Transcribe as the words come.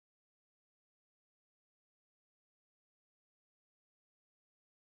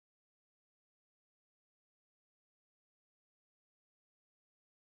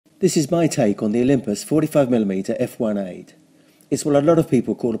This is my take on the Olympus 45mm f1.8. It's what a lot of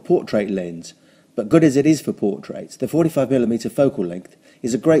people call a portrait lens, but good as it is for portraits, the 45mm focal length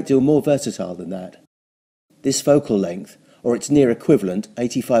is a great deal more versatile than that. This focal length, or its near equivalent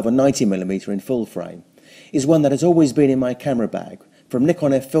 85 or 90mm in full frame, is one that has always been in my camera bag, from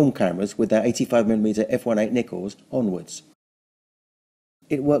Nikon F film cameras with their 85mm f1.8 Nikons onwards.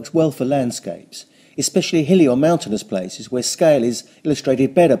 It works well for landscapes, especially hilly or mountainous places where scale is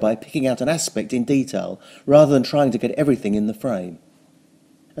illustrated better by picking out an aspect in detail rather than trying to get everything in the frame.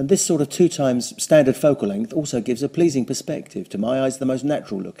 And this sort of 2x standard focal length also gives a pleasing perspective, to my eyes the most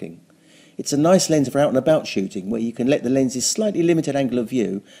natural looking. It's a nice lens for out and about shooting where you can let the lens's slightly limited angle of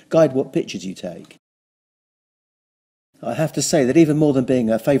view guide what pictures you take. I have to say that even more than being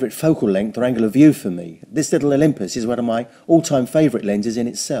a favourite focal length or angle of view for me, this little Olympus is one of my all-time favourite lenses in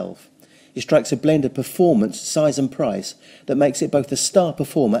itself. It strikes a blend of performance, size and price that makes it both a star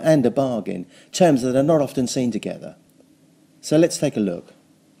performer and a bargain, terms that are not often seen together. So let's take a look.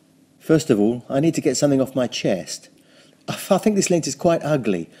 First of all, I need to get something off my chest. I think this lens is quite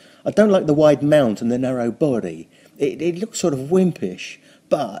ugly. I don't like the wide mount and the narrow body. It looks sort of wimpish,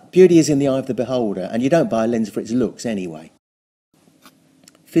 but beauty is in the eye of the beholder, and you don't buy a lens for its looks anyway.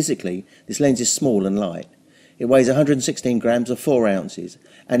 Physically, this lens is small and light. It weighs 116 grams or 4 ounces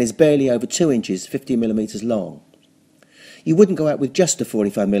and is barely over 2 inches, 50mm long. You wouldn't go out with just a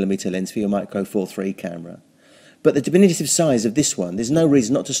 45mm lens for your Micro Four 3 camera, but the diminutive size of this one, there's no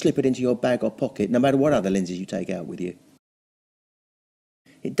reason not to slip it into your bag or pocket no matter what other lenses you take out with you.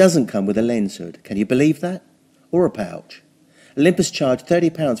 It doesn't come with a lens hood, can you believe that? Or a pouch. Olympus charged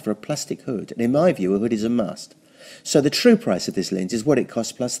 £30 for a plastic hood, and in my view a hood is a must. So the true price of this lens is what it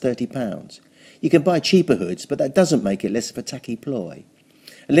costs plus £30. You can buy cheaper hoods, but that doesn't make it less of a tacky ploy.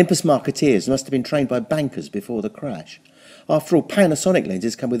 Olympus marketeers must have been trained by bankers before the crash. After all, Panasonic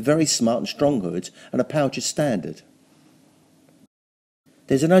lenses come with very smart and strong hoods, and a pouch is standard.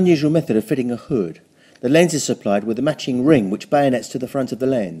 There's an unusual method of fitting a hood. The lens is supplied with a matching ring which bayonets to the front of the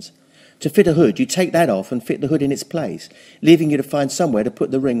lens. To fit a hood, you take that off and fit the hood in its place, leaving you to find somewhere to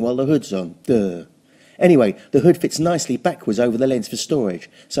put the ring while the hood's on. Duh. Anyway, the hood fits nicely backwards over the lens for storage,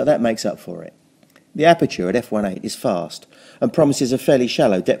 so that makes up for it. The aperture at f1.8 is fast and promises a fairly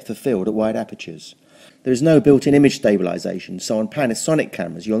shallow depth of field at wide apertures. There is no built-in image stabilisation, so on Panasonic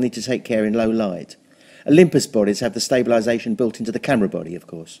cameras you'll need to take care in low light. Olympus bodies have the stabilisation built into the camera body, of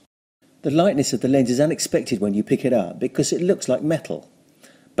course. The lightness of the lens is unexpected when you pick it up because it looks like metal,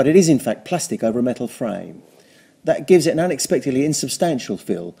 but it is in fact plastic over a metal frame. That gives it an unexpectedly insubstantial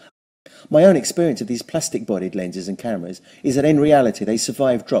feel. My own experience of these plastic-bodied lenses and cameras is that in reality they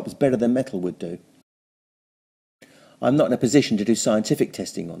survive drops better than metal would do. I'm not in a position to do scientific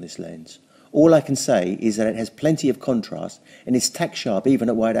testing on this lens. All I can say is that it has plenty of contrast and is tack sharp even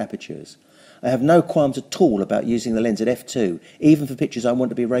at wide apertures. I have no qualms at all about using the lens at f2, even for pictures I want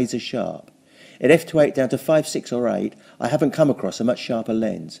to be razor sharp. At f2.8 down to 5, 6 or 8, I haven't come across a much sharper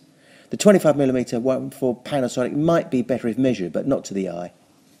lens. The 25mm one for Panasonic might be better if measured, but not to the eye.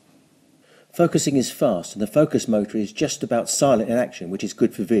 Focusing is fast and the focus motor is just about silent in action, which is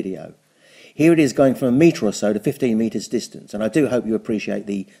good for video. Here it is going from a metre or so to 15 metres distance, and I do hope you appreciate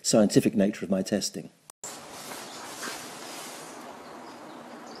the scientific nature of my testing.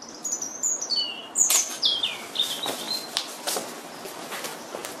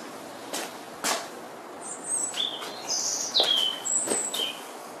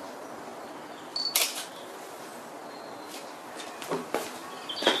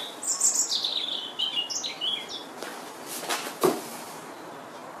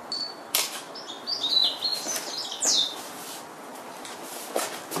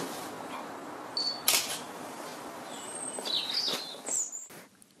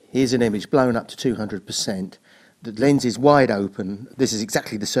 Here's an image blown up to 200%. The lens is wide open. This is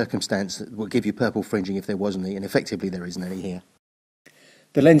exactly the circumstance that would give you purple fringing if there wasn't any, and effectively there isn't any here.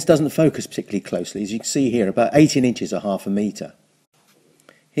 The lens doesn't focus particularly closely. As you can see here, about 18 inches or half a metre.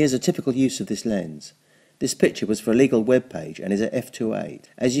 Here's a typical use of this lens. This picture was for a legal web page and is at f2.8.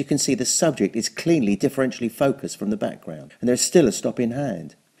 As you can see, the subject is cleanly differentially focused from the background, and there is still a stop in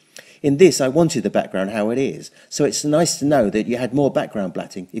hand. In this, I wanted the background how it is, so it's nice to know that you had more background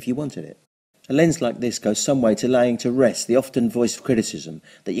blatting if you wanted it. A lens like this goes some way to laying to rest the often voiced criticism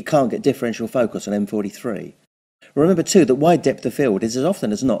that you can't get differential focus on M43. Remember too that wide depth of field is as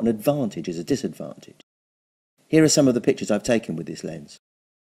often as not an advantage as a disadvantage. Here are some of the pictures I've taken with this lens.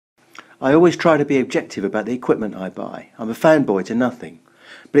 I always try to be objective about the equipment I buy. I'm a fanboy to nothing,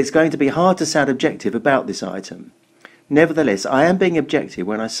 but it's going to be hard to sound objective about this item. Nevertheless, I am being objective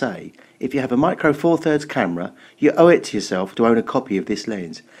when I say, if you have a micro four thirds camera, you owe it to yourself to own a copy of this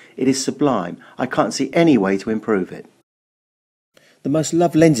lens. It is sublime. I can't see any way to improve it. The most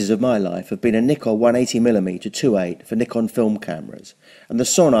loved lenses of my life have been a Nikon 180mm 2.8 for Nikon film cameras, and the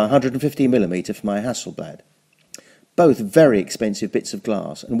Sonnar 150mm for my Hasselblad. Both very expensive bits of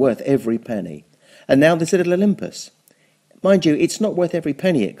glass and worth every penny. And now this little Olympus. Mind you, it's not worth every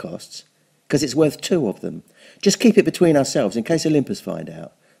penny it costs, because it's worth two of them. Just keep it between ourselves in case Olympus find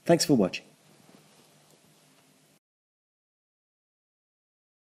out. Thanks for watching.